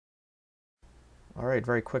All right,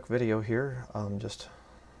 very quick video here. I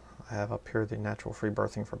have up here the Natural Free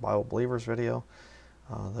Birthing for Bible Believers video.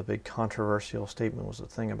 The big controversial statement was the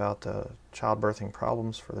thing about childbirthing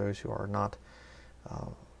problems for those who are not uh,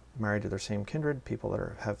 married to their same kindred, people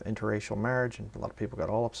that have interracial marriage, and a lot of people got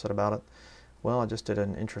all upset about it. Well, I just did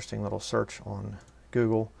an interesting little search on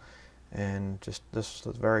Google, and this was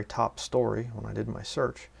the very top story when I did my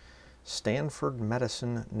search. Stanford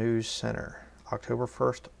Medicine News Center, October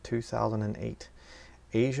 1st, 2008.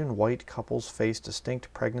 Asian white couples face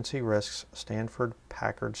distinct pregnancy risks, Stanford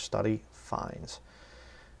Packard study finds.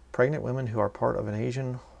 Pregnant women who are part of an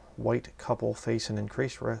Asian white couple face an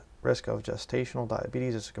increased risk of gestational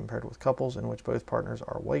diabetes as compared with couples in which both partners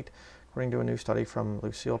are white, according to a new study from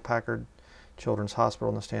Lucile Packard Children's Hospital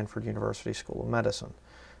and the Stanford University School of Medicine.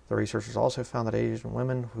 The researchers also found that Asian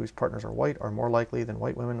women whose partners are white are more likely than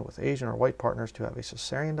white women with Asian or white partners to have a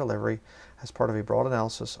cesarean delivery as part of a broad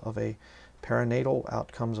analysis of a perinatal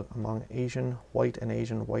outcomes among Asian white and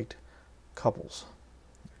Asian white couples.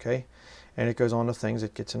 Okay, and it goes on to things.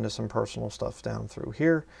 It gets into some personal stuff down through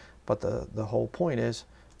here, but the whole point is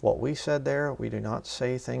what we said there. We do not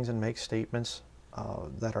say things and make statements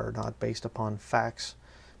that are not based upon facts,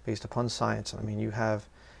 based upon science. I mean, you have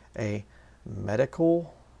a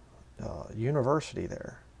medical university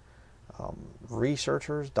there,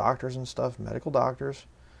 researchers, doctors and stuff, medical doctors,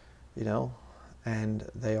 you know, and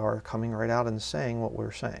they are coming right out and saying what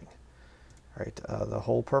we're saying. Right? The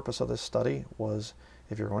whole purpose of this study was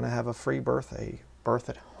if you're going to have a free birth, a birth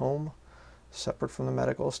at home, separate from the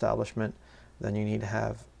medical establishment, then you need to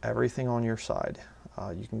have everything on your side.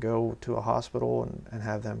 You can go to a hospital and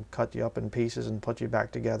have them cut you up in pieces and put you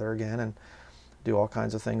back together again and do all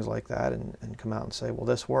kinds of things like that and come out and say, well,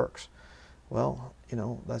 this works. Well, you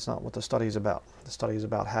know, that's not what the study is about. The study is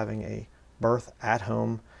about having a birth at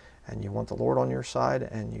home, and you want the Lord on your side,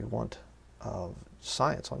 and you want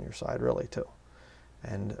science on your side, really, too.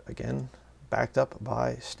 And again, backed up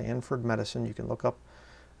by Stanford Medicine. You can look up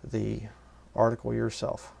the article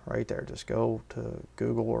yourself right there. Just go to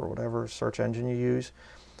Google or whatever search engine you use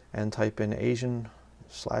and type in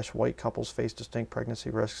Asian/white couples face distinct pregnancy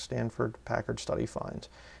risks, Stanford Packard study finds.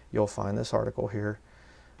 You'll find this article here.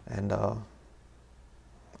 And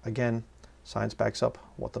again, science backs up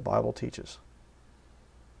what the Bible teaches.